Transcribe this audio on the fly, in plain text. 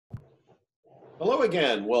Hello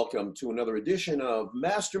again. Welcome to another edition of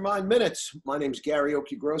MasterMind Minutes. My name is Gary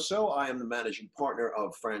Occhiogrosso. I am the managing partner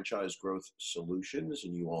of Franchise Growth Solutions,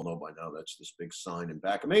 and you all know by now that's this big sign in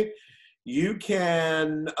back of me. You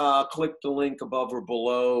can click the link above or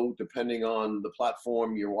below, depending on the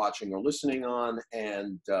platform you're watching or listening on,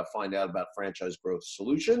 and find out about Franchise Growth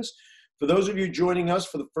Solutions. For those of you joining us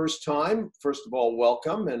for the first time, first of all,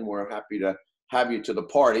 welcome, and we're happy to have you to the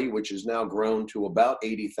party, which has now grown to about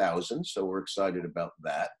 80,000. So we're excited about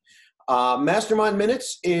that. MasterMind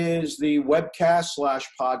Minutes is the webcast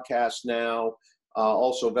 / podcast now,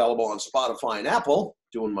 also available on Spotify and Apple,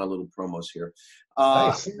 doing my little promos here,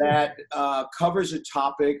 Nice. that covers a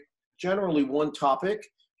topic, generally one topic,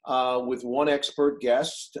 with one expert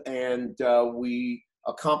guest. And we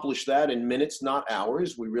accomplish that in minutes, not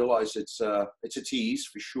hours. We realize it's a tease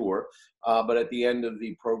for sure. But at the end of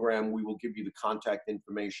the program, we will give you the contact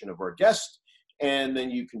information of our guest, and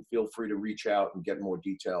then you can feel free to reach out and get more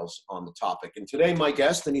details on the topic. And today, my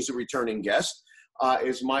guest, and he's a returning guest,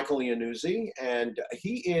 is Michael Iannuzzi, and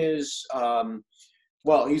he is,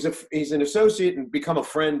 he's an associate and become a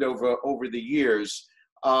friend over the years.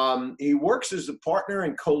 He works as a partner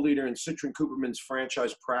and co-leader in Citrin Cooperman's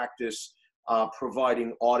franchise practice,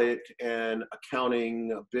 providing audit and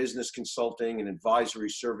accounting, business consulting, and advisory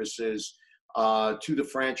services to the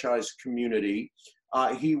franchise community.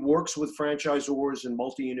 He works with franchisors and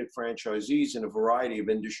multi-unit franchisees in a variety of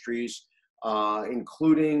industries,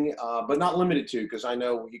 including, but not limited to, because I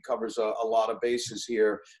know he covers a lot of bases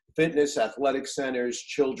here, fitness, athletic centers,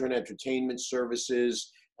 children entertainment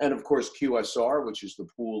services, and of course QSR, which is the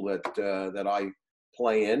pool that I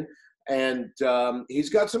play in. And he's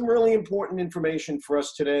got some really important information for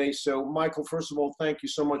us today. So, Michael, first of all, thank you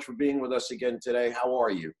so much for being with us again today. How are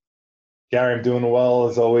you? Gary, I'm doing well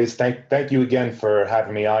as always. Thank you again for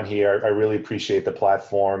having me on here. I really appreciate the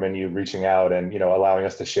platform and you reaching out and allowing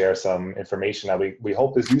us to share some information that we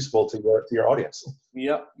hope is useful to your audience.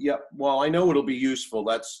 Yep. Well, I know it'll be useful.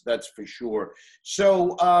 That's for sure.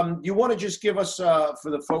 So, you want to just give us for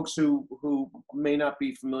the folks who may not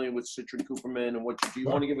be familiar with Citrin Cooperman and what you do, you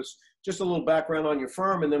want to give us just a little background on your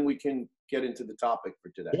firm, and then we can get into the topic for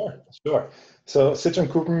today. Sure. So Citrin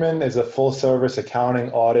Cooperman is a full-service accounting,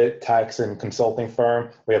 audit, tax, and consulting firm.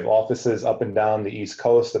 We have offices up and down the East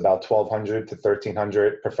Coast, about 1,200 to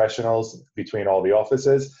 1,300 professionals between all the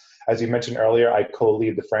offices. As you mentioned earlier, I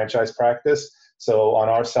co-lead the franchise practice. So on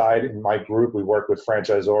our side, in my group, we work with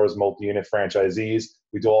franchisors, multi-unit franchisees.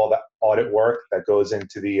 We do all the audit work that goes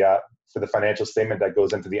into for the financial statement that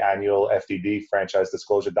goes into the annual FDD, franchise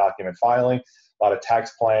disclosure document filing. A lot of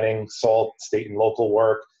tax planning, SALT, state and local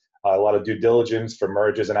work, a lot of due diligence for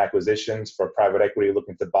mergers and acquisitions for private equity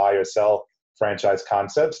looking to buy or sell franchise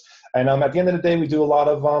concepts. And at the end of the day, we do a lot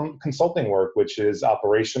of consulting work, which is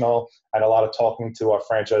operational, and a lot of talking to our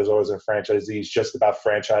franchisors and franchisees just about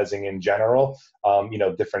franchising in general,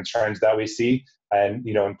 different trends that we see, and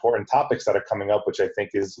important topics that are coming up, which I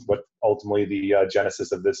think is what ultimately the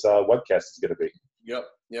genesis of this webcast is going to be.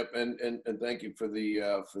 Yep, and thank you for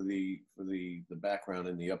the background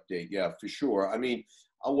and the update. Yeah, for sure. I mean,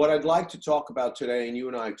 what I'd like to talk about today, and you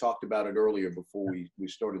and I talked about it earlier before we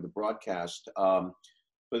started the broadcast.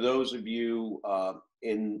 For those of you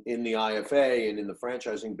in the IFA and in the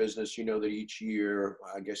franchising business, you know that each year,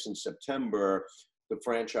 I guess in September, the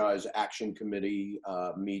Franchise Action Committee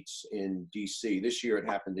meets in DC. This year it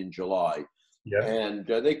happened in July. Yeah. And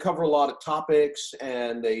they cover a lot of topics,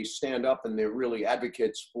 and they stand up and they're really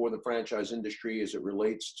advocates for the franchise industry as it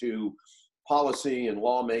relates to policy and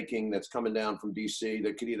lawmaking that's coming down from DC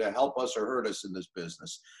that could either help us or hurt us in this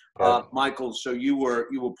business. Yeah. Michael, so you were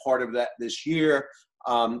part of that this year.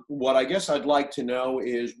 What I guess I'd like to know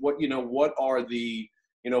is what are the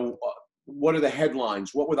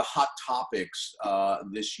headlines? What were the hot topics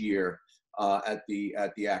this year at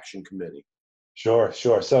the Action Committee? Sure.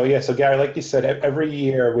 So Gary, like you said, every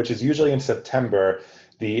year, which is usually in September,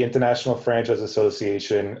 the International Franchise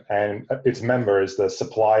Association and its members, the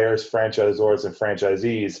suppliers, franchisors, and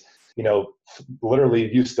franchisees,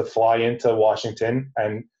 literally used to fly into Washington,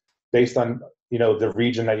 and based on the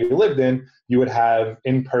region that you lived in, you would have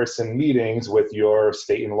in-person meetings with your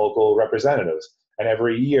state and local representatives. And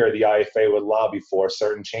every year, the IFA would lobby for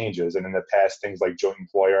certain changes. And in the past, things like joint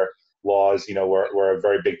employer laws, were a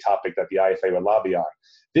very big topic that the IFA would lobby on.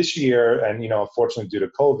 This year, and unfortunately due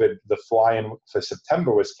to COVID, the fly-in for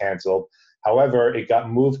September was canceled. However, it got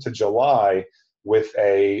moved to July with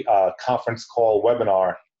a conference call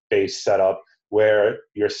webinar-based setup where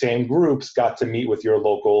your same groups got to meet with your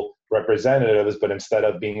local representatives, but instead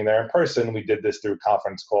of being there in person, we did this through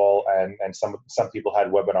conference call, and some people had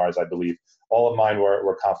webinars, I believe. All of mine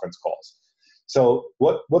were conference calls. So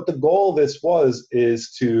what the goal of this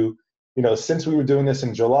is to, since we were doing this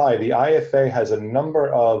in July, the IFA has a number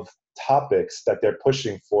of topics that they're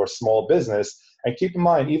pushing for small business. And keep in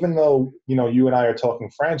mind, even though, you and I are talking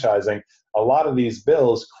franchising, a lot of these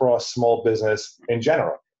bills cross small business in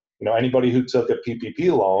general. Anybody who took a PPP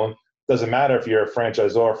loan, doesn't matter if you're a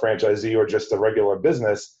franchisor, franchisee, or just a regular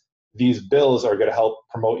business, these bills are going to help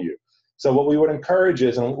promote you. So what we would encourage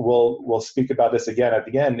is, and we'll speak about this again at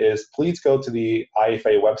the end, is please go to the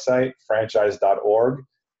IFA website, franchise.org,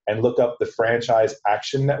 and look up the Franchise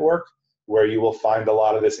Action Network, where you will find a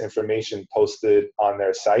lot of this information posted on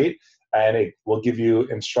their site. And it will give you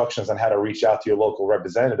instructions on how to reach out to your local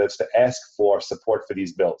representatives to ask for support for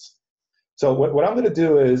these bills. So what I'm going to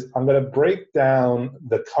do is I'm going to break down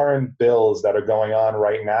the current bills that are going on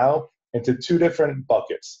right now into two different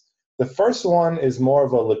buckets. The first one is more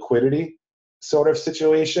of a liquidity sort of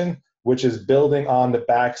situation, which is building on the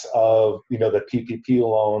backs of, the PPP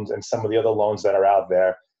loans and some of the other loans that are out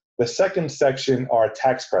there. The second section are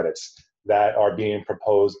tax credits that are being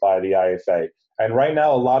proposed by the IFA. And right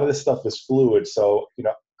now, a lot of this stuff is fluid. So,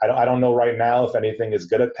 I don't know right now if anything is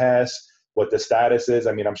going to pass, what the status is.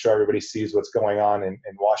 I mean, I'm sure everybody sees what's going on in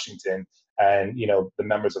Washington and, the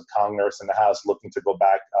members of Congress and the House looking to go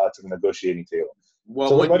back to the negotiating table. Well,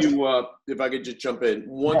 so if I could just jump in,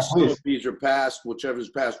 once some of these are passed, whichever's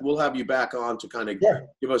passed, we'll have you back on to kind of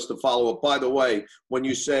give us the follow-up. By the way, when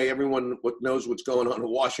you say everyone knows what's going on in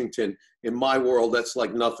Washington, in my world, that's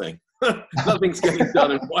like nothing. Nothing's getting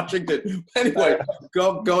done in Washington. Anyway,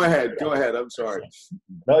 go ahead. Go ahead. I'm sorry.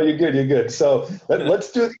 No, you're good. You're good. So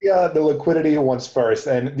let's do the liquidity ones first.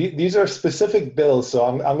 And these are specific bills. So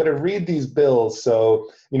I'm going to read these bills. So,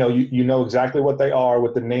 you know exactly what they are,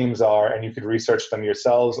 what the names are, and you can research them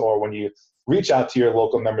yourselves. Or when you reach out to your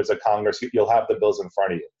local members of Congress, you'll have the bills in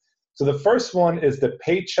front of you. So the first one is the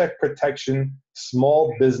Paycheck Protection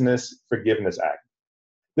Small Business Forgiveness Act.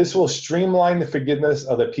 This will streamline the forgiveness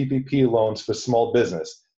of the PPP loans for small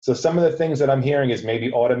business. So some of the things that I'm hearing is maybe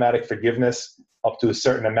automatic forgiveness up to a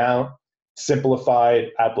certain amount,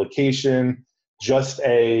 simplified application, just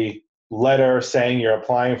a letter saying you're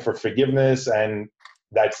applying for forgiveness and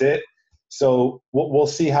that's it. So we'll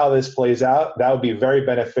see how this plays out. That would be very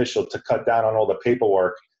beneficial to cut down on all the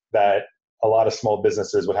paperwork that a lot of small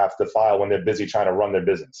businesses would have to file when they're busy trying to run their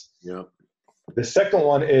business. Yeah. The second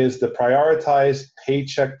one is the Prioritized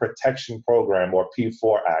Paycheck Protection Program, or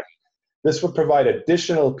P4 Act. This would provide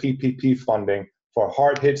additional PPP funding for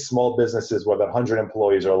hard-hit small businesses with 100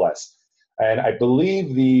 employees or less. And I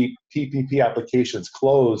believe the PPP applications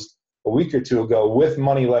closed a week or two ago with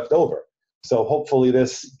money left over. So hopefully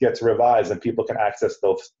this gets revised and people can access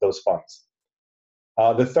those funds.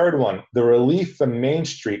 The third one, the Relief from Main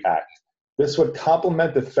Street Act. This would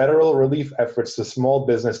complement the federal relief efforts to small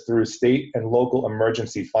business through state and local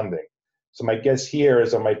emergency funding. So my guess here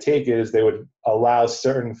is, or my take is, they would allow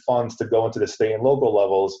certain funds to go into the state and local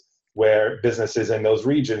levels where businesses in those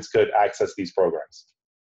regions could access these programs.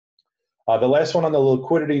 The last one on the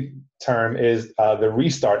liquidity term is the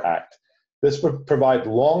Restart Act. This would provide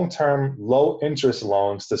long-term, low-interest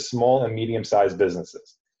loans to small and medium-sized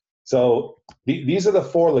businesses. So these are the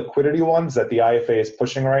four liquidity ones that the IFA is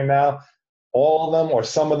pushing right now. All of them or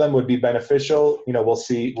some of them would be beneficial. We'll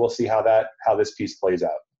see how this piece plays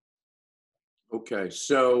out. Okay,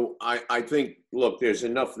 so I think, look, there's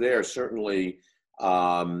enough there. Certainly,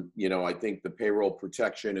 I think the payroll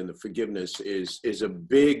protection and the forgiveness is a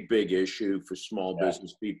big issue for small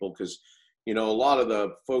business people, because a lot of the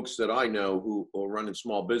folks that I know who are running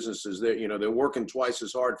small businesses, they're working twice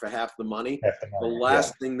as hard for half the money. The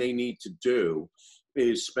last thing they need to do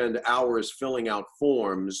is spend hours filling out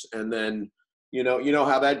forms, and then you know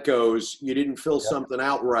how that goes. You didn't fill something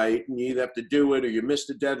out right, and you either have to do it, or you missed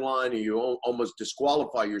a deadline, or you almost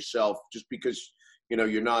disqualify yourself just because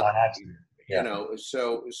you're not.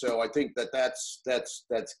 So I think that's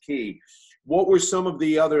key. What were some of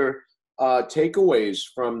the other takeaways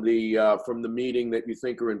from the meeting that you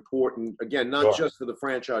think are important? Again, not just for the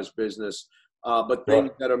franchise business, but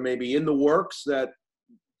things that are maybe in the works that.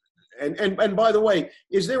 And by the way,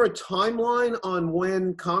 is there a timeline on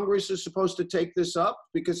when Congress is supposed to take this up?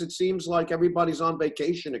 Because it seems like everybody's on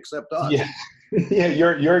vacation except us. Yeah.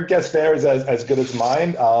 Your guess there is as good as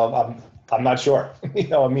mine. I'm not sure.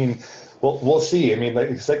 We'll see. Again,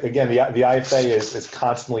 the IFA is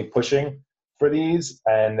constantly pushing for these,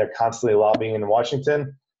 and they're constantly lobbying in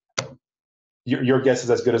Washington. Your guess is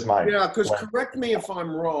as good as mine. Yeah, because correct me if I'm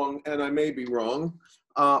wrong, and I may be wrong.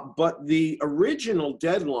 But the original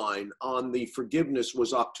deadline on the forgiveness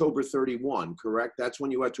was October 31, correct? That's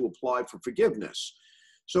when you had to apply for forgiveness.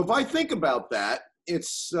 So if I think about that,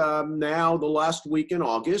 it's now the last week in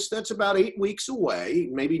August. That's about 8 weeks away,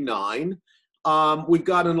 maybe 9. We've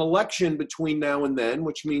got an election between now and then,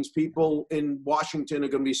 which means people in Washington are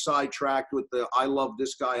going to be sidetracked with the "I love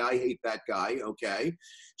this guy, I hate that guy." Okay,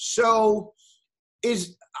 so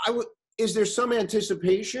is there some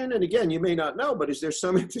anticipation? And again, you may not know, but is there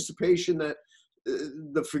some anticipation that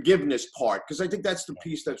the forgiveness part, because I think that's the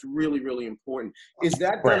piece that's really, really important. Is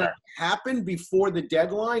that going to happen before the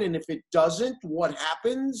deadline? And if it doesn't, what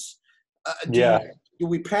happens? Do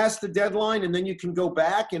we pass the deadline and then you can go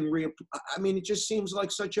back and I mean, it just seems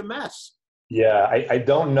like such a mess. Yeah, I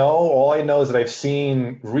don't know. All I know is that I've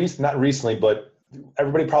seen, not recently, but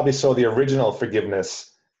everybody probably saw the original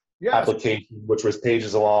forgiveness application, which was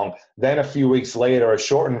pages long. Then a few weeks later, a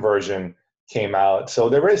shortened version came out. So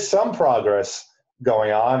there is some progress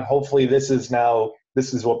going on. Hopefully this is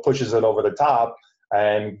what pushes it over the top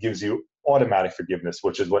and gives you automatic forgiveness,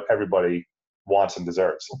 which is what everybody wants and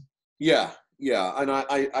deserves. Yeah, and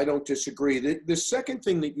I don't disagree. The second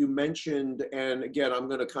thing that you mentioned, and again, I'm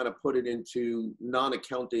going to kind of put it into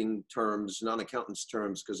non-accountants terms,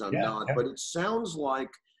 because I'm not, but it sounds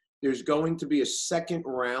like there's going to be a second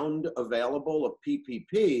round available of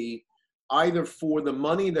PPP, either for the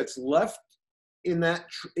money that's left in that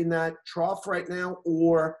trough right now,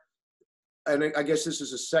 or, and I guess this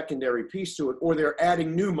is a secondary piece to it, or they're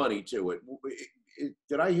adding new money to it.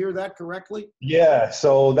 Did I hear that correctly? Yeah,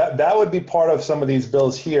 so that would be part of some of these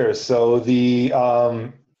bills here. So the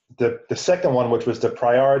second one, which was the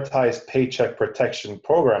Prioritized Paycheck Protection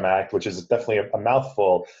Program Act, which is definitely a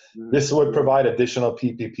mouthful, this would provide additional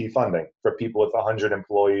PPP funding for people with 100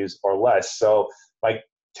 employees or less. So my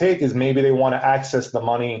take is maybe they want to access the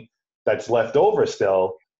money that's left over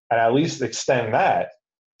still and at least extend that.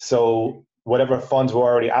 So whatever funds were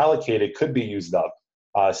already allocated could be used up.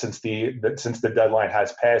 Since the deadline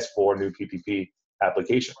has passed for new PPP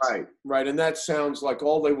applications. Right. And that sounds like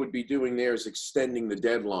all they would be doing there is extending the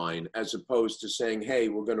deadline, as opposed to saying, hey,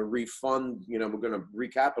 we're going to refund, we're going to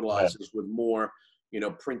recapitalize this with more,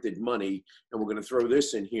 printed money, and we're going to throw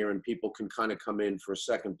this in here and people can kind of come in for a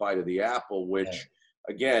second bite of the apple, which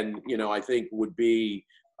again, I think would be,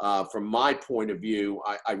 from my point of view,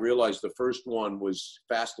 I realize the first one was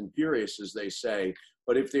fast and furious, as they say.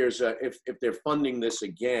 But if if they're funding this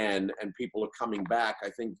again and people are coming back, I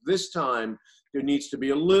think this time there needs to be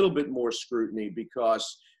a little bit more scrutiny,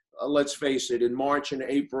 because let's face it, in March and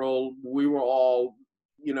April, we were all,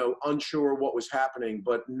 unsure what was happening.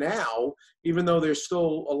 But now, even though there's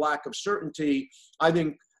still a lack of certainty, I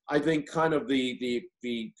think kind of the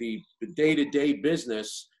day-to-day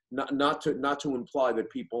business, not to imply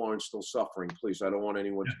that people aren't still suffering, please. I don't want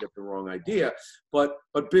anyone to get the wrong idea, but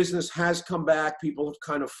business has come back. People have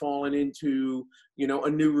kind of fallen into, a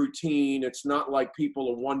new routine. It's not like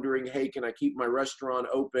people are wondering, hey, can I keep my restaurant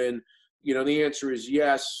open? The answer is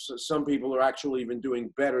yes. Some people are actually even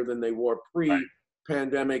doing better than they were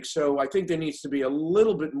pre-pandemic. So I think there needs to be a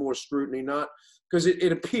little bit more scrutiny, not because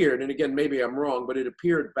it appeared, and again, maybe I'm wrong, but it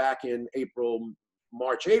appeared back in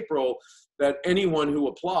March, April, that anyone who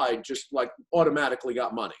applied just like automatically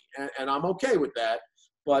got money. And I'm okay with that.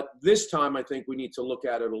 But this time, I think we need to look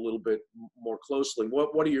at it a little bit more closely.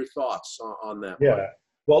 What are your thoughts on that? Yeah.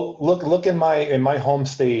 Well, look in my home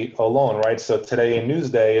state alone, right? So today in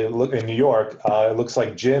Newsday, look in New York, it looks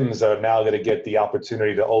like gyms are now going to get the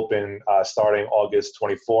opportunity to open starting August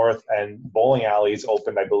 24th, and bowling alleys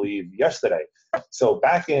opened, I believe, yesterday. So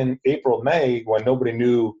back in April, May, when nobody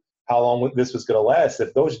knew how long this was going to last,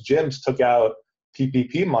 if those gyms took out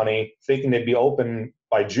PPP money thinking they'd be open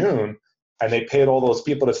by June and they paid all those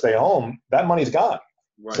people to stay home, that money's gone.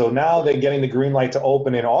 Right. So now they're getting the green light to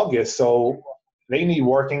open in August. So they need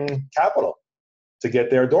working capital to get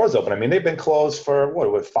their doors open. I mean, they've been closed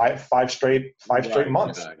for five straight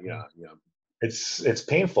months. Yeah. It's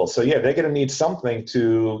painful. So yeah, they're going to need something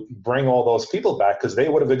to bring all those people back, because they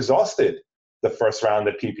would have exhausted the first round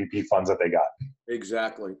of PPP funds that they got.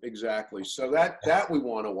 Exactly. So that we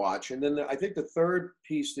want to watch. And then I think the third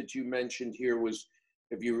piece that you mentioned here was,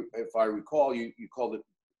 if I recall, you called it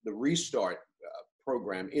the Restart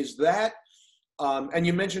program. Is that, and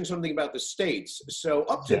you mentioned something about the states. So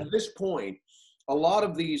up to this point, a lot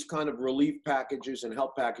of these kind of relief packages and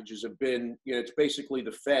help packages have been, it's basically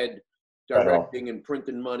the Fed directing and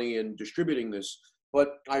printing money and distributing this.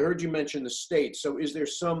 But I heard you mention the states. So is there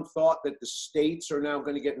some thought that the states are now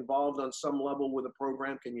going to get involved on some level with a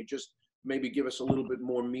program? Can you just maybe give us a little bit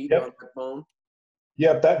more meat on that bone?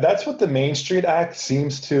 Yeah, that's what the Main Street Act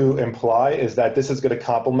seems to imply, is that this is going to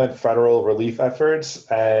complement federal relief efforts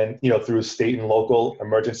and, through state and local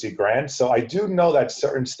emergency grants. So I do know that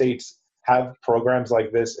certain states have programs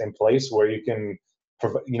like this in place where you can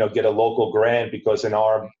get a local grant because in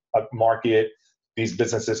our market, these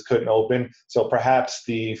businesses couldn't open. So perhaps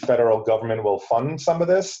the federal government will fund some of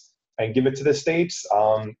this and give it to the states.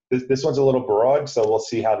 This one's a little broad, so we'll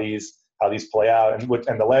see how these play out.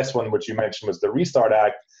 And the last one, which you mentioned, was the Restart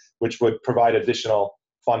Act, which would provide additional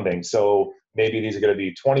funding. So maybe these are going to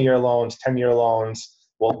be 20-year loans, 10-year loans.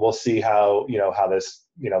 We'll see how this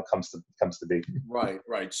comes to be.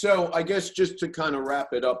 Right. So I guess just to kind of wrap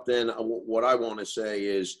it up, then what I want to say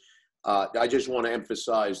is I just want to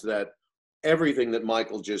emphasize that everything that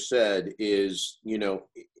Michael just said is,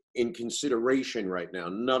 in consideration right now.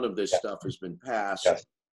 None of this stuff has been passed. Yes.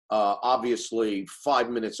 Obviously, 5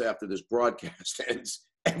 minutes after this broadcast ends,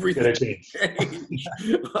 everything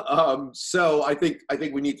changed. So I think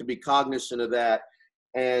we need to be cognizant of that,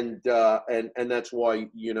 and that's why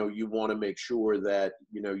you want to make sure that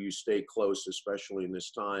you stay close, especially in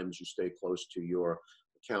this times. You stay close to your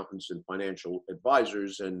accountants and financial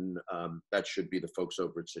advisors, and that should be the folks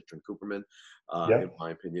over at Citrin Cooperman, in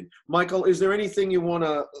my opinion. Michael, is there anything you want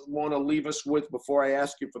to leave us with before I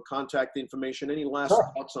ask you for contact information? Any last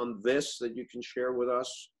thoughts on this that you can share with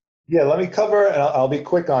us? Yeah, let me cover, and I'll be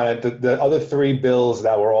quick on it, the other three bills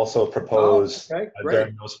that were also proposed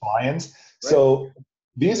during those fly-ins. So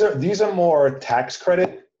these are more tax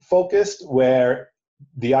credit focused, where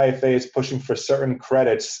the IFA is pushing for certain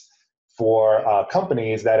credits for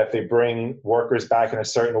companies that if they bring workers back in a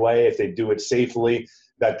certain way, if they do it safely,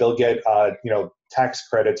 that they'll get tax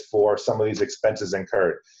credits for some of these expenses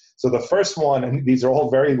incurred. So the first one, and these are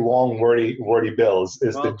all very long, wordy bills,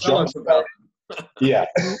 is the jump. Yeah,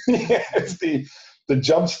 it's the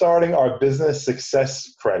Jumpstarting Our Business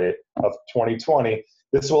Success Credit of 2020.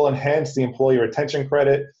 This will enhance the employee retention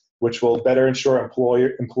credit, which will better ensure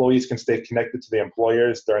employees can stay connected to the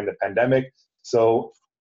employers during the pandemic. So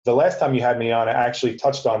the last time you had me on, I actually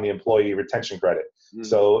touched on the employee retention credit.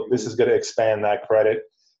 So this is going to expand that credit.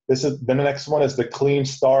 Then the next one is the Clean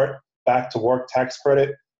Start Back to Work tax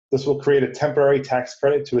credit. This will create a temporary tax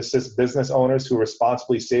credit to assist business owners who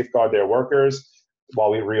responsibly safeguard their workers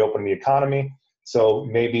while we reopen the economy. So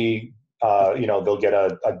maybe they'll get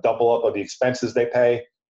a double up of the expenses they pay.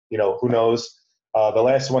 Who knows? The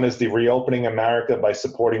last one is the Reopening America by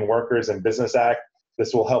Supporting Workers and Business Act.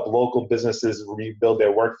 This will help local businesses rebuild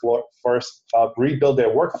their workforce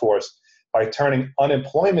by turning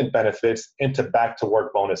unemployment benefits into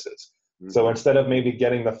back-to-work bonuses. So instead of maybe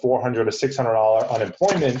getting the $400 or $600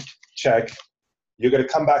 unemployment check, you're going to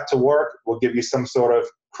come back to work. We'll give you some sort of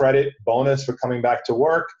credit bonus for coming back to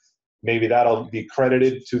work. Maybe that'll be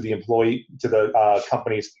credited to the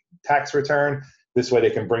company's tax return. This way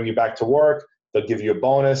they can bring you back to work. They'll give you a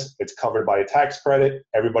bonus. It's covered by a tax credit.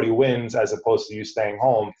 Everybody wins, as opposed to you staying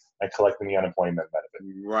home and collecting the unemployment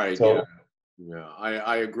benefit. Right. So, yeah,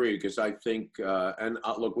 I agree, because I think,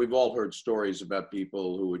 look, we've all heard stories about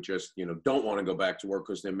people who would just, don't want to go back to work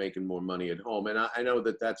because they're making more money at home. And I know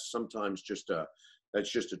that that's sometimes just a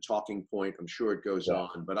talking point. I'm sure it goes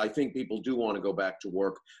on, but I think people do want to go back to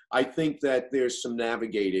work. I think that there's some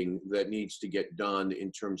navigating that needs to get done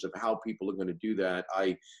in terms of how people are going to do that.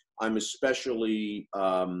 I'm especially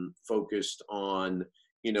focused on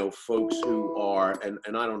folks who are,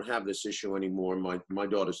 and I don't have this issue anymore. My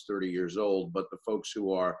daughter's 30 years old, but the folks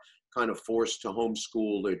who are kind of forced to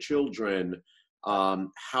homeschool their children,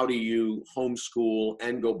 how do you homeschool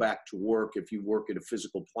and go back to work if you work at a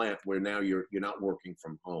physical plant where now you're not working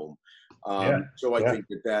from home? So I think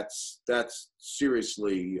that's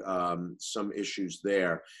seriously some issues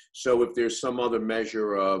there. So if there's some other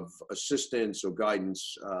measure of assistance or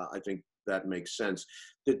guidance, I think that makes sense.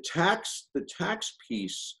 The tax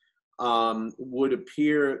piece would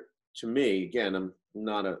appear to me, again, I'm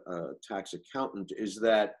not a tax accountant, is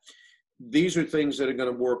that these are things that are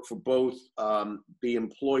going to work for both the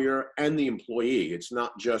employer and the employee. It's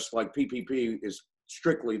not just like PPP is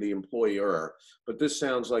strictly the employer, but this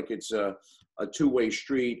sounds like it's a two-way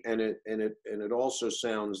street, and it also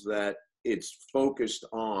sounds that it's focused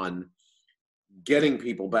on getting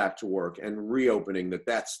people back to work and reopening,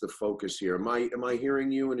 that's the focus here. Am I hearing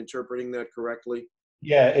you and interpreting that correctly?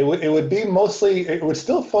 Yeah, it would be mostly, it would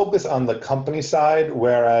still focus on the company side,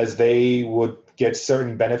 whereas they would get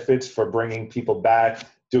certain benefits for bringing people back,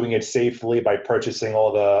 doing it safely by purchasing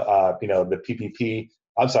all the the PPP.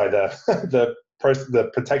 I'm sorry, the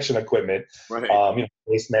protection equipment, right?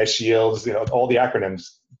 Face mask, shields, all the acronyms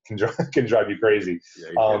can drive you crazy.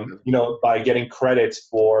 By getting credits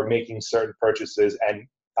for making certain purchases and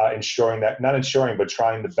but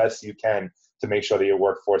trying the best you can to make sure that your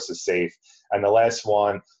workforce is safe. And the last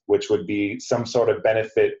one, which would be some sort of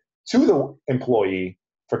benefit to the employee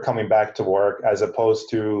for coming back to work, as opposed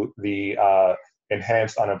to the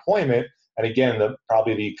enhanced unemployment. And again,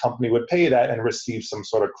 probably the company would pay that and receive some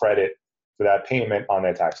sort of credit for that payment on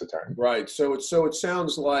their tax return. Right. So it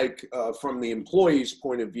sounds like from the employee's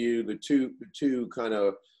point of view, the two kind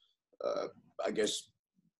of I guess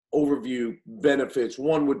overview benefits.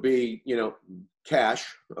 One would be, cash.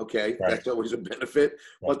 Okay, Right. That's always a benefit.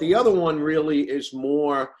 But the other one really is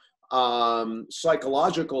more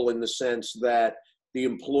psychological, in the sense that the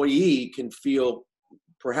employee can feel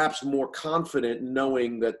perhaps more confident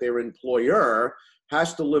knowing that their employer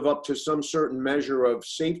has to live up to some certain measure of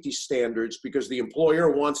safety standards, because the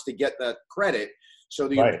employer wants to get that credit. So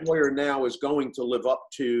the employer now is going to live up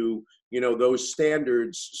to, those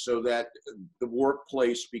standards, so that the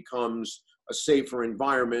workplace becomes a safer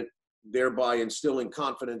environment, thereby instilling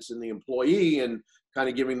confidence in the employee and kind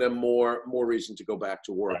of giving them more reason to go back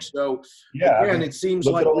to work. Right. So again, it seems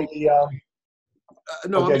like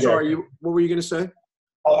no, I'm sorry. What were you going to say?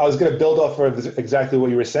 I was going to build off of exactly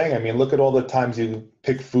what you were saying. I mean, look at all the times you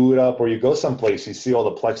pick food up or you go someplace, you see all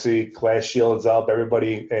the plexiglass shields up,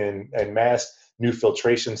 everybody in masks, new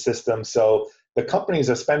filtration systems. So the companies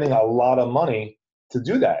are spending a lot of money to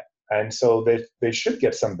do that. And so they should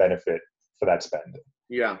get some benefit for that spend.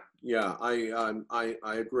 Yeah, I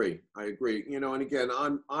agree. And again,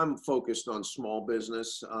 I'm focused on small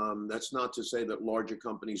business. That's not to say that larger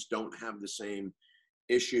companies don't have the same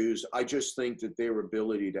issues. I just think that their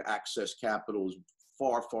ability to access capital is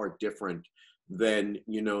far, far different than,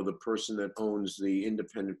 the person that owns the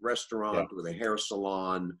independent restaurant or the hair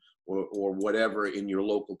salon or whatever in your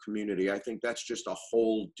local community. I think that's just a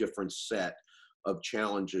whole different set of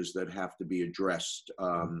challenges that have to be addressed,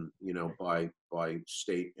 by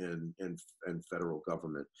state and federal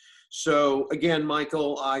government. So again,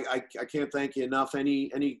 Michael, I can't thank you enough.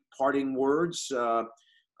 Any parting words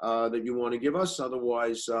that you want to give us?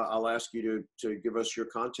 Otherwise, I'll ask you to give us your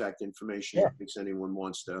contact information in case anyone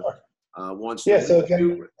wants to.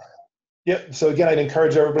 So again, I'd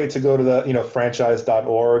encourage everybody to go to the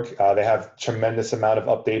franchise.org. They have tremendous amount of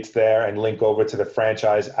updates there, and link over to the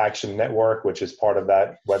Franchise Action Network, which is part of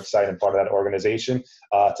that website and part of that organization,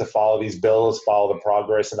 to follow these bills, follow the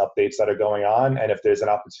progress and updates that are going on. And if there's an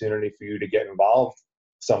opportunity for you to get involved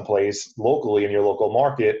someplace locally in your local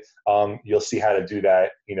market, you'll see how to do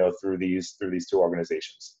that, through these two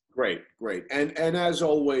organizations. Great. And as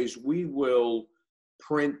always, we will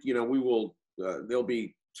print, there'll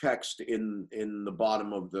be text in the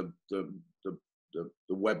bottom of the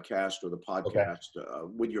webcast or the podcast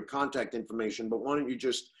with your contact information. But why don't you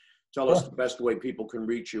just tell us the best way people can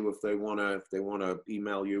reach you if they want to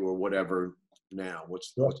email you or whatever now?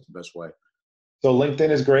 What's the best way? So LinkedIn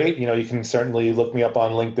is great. You can certainly look me up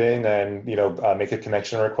on LinkedIn and, make a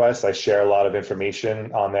connection request. I share a lot of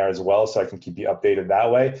information on there as well, so I can keep you updated that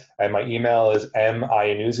way. And my email is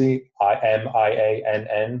miannuzzi, miannuzzi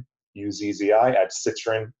at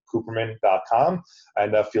citrincooperman.com.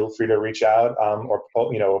 And feel free to reach out or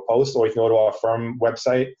post, or you can go to our firm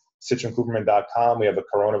website, citrincooperman.com. We have a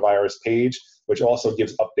coronavirus page, which also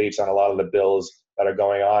gives updates on a lot of the bills that are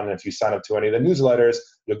going on. And if you sign up to any of the newsletters,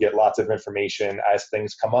 you'll get lots of information as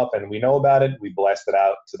things come up and we know about it. We blast it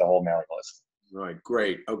out to the whole mailing list. All right,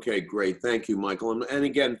 great. Okay, great. Thank you, Michael. And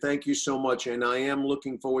again, thank you so much. And I am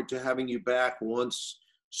looking forward to having you back once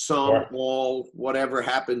all, whatever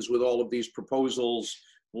happens with all of these proposals,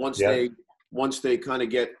 once they kind of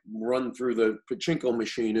get run through the pachinko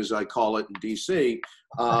machine, as I call it in DC,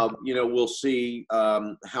 we'll see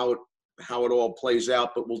how it all plays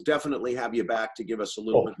out, but we'll definitely have you back to give us a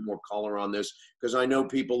little bit more color on this, because I know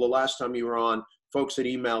the last time you were on, folks had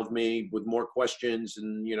emailed me with more questions,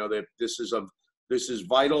 and that this is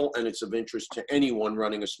vital and it's of interest to anyone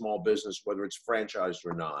running a small business, whether it's franchised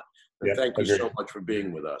or not. And thank you so much for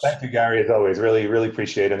being with us. Thank you, Gary, as always. Really, really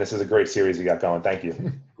appreciate it. And this is a great series you got going. Thank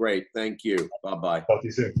you. Great. Thank you. Bye-bye. Talk to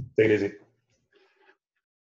you soon. Take it easy.